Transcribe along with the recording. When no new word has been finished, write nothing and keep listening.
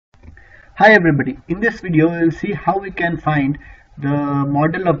Hi everybody, in this video we will see how we can find the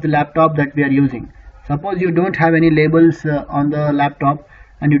model of the laptop that we are using. Suppose you don't have any labels on the laptop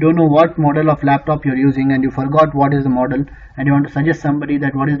and you don't know what model of laptop you're using and you forgot what is the model and you want to suggest somebody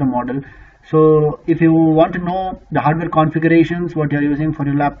that what is the model. So if you want to know the hardware configurations, what you're using for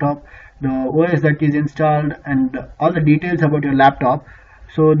your laptop, the OS that is installed and all the details about your laptop,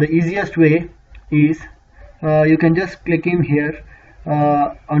 so the easiest way is you can just click in here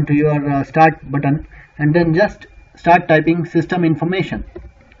onto your start button and then just start typing system information.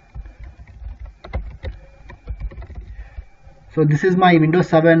 So this is my Windows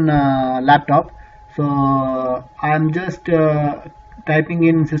 7 laptop, so I'm just typing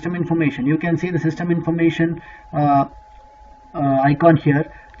in system information. You can see the system information icon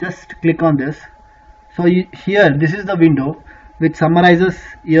here. Just click on this. So here this is the window which summarizes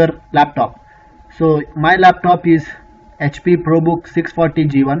your laptop. So my laptop is HP ProBook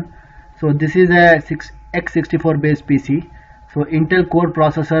 640G1. So this is a x64 based PC. So Intel Core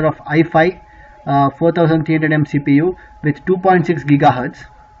processor of i5 4300M CPU with 2.6 GHz,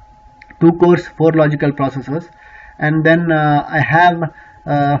 2 cores, 4 logical processors, and then I have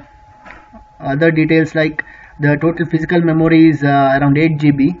other details like the total physical memory is around 8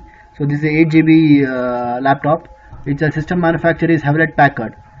 GB. So this is a 8 GB laptop. Its system manufacturer is Hewlett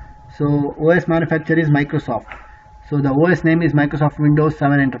Packard. So OS manufacturer is Microsoft. So the OS name is Microsoft Windows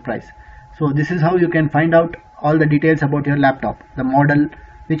 7 Enterprise. So this is how you can find out all the details about your laptop, the model,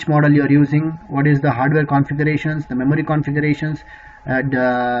 which model you are using, what is the hardware configurations, the memory configurations,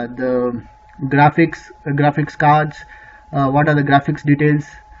 the graphics cards, what are the graphics details.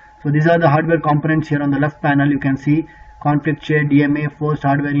 So these are the hardware components here on the left panel. You can see conflict share, DMA, forced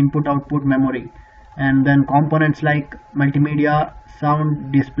hardware, input, output, memory, and then components like multimedia,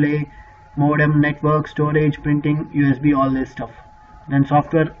 sound, display, modem, network, storage, printing, USB, all this stuff, then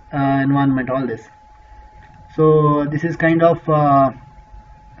software environment, all this. So this is kind of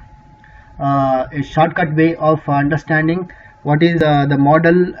a shortcut way of understanding what is the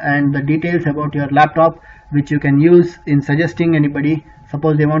model and the details about your laptop, which you can use in suggesting anybody.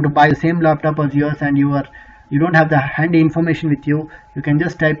 Suppose they want to buy the same laptop as yours and you don't have the handy information with you, you can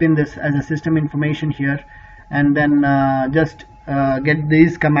just type in this as a system information here and then just get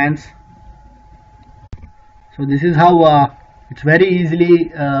these commands. So this is how it's very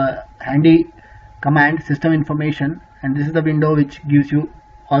easily handy command, system information, and this is the window which gives you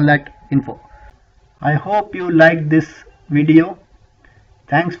all that info. I hope you liked this video.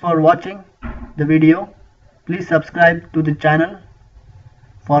 Thanks for watching the video. Please subscribe to the channel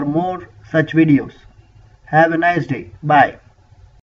for more such videos. Have a nice day. Bye.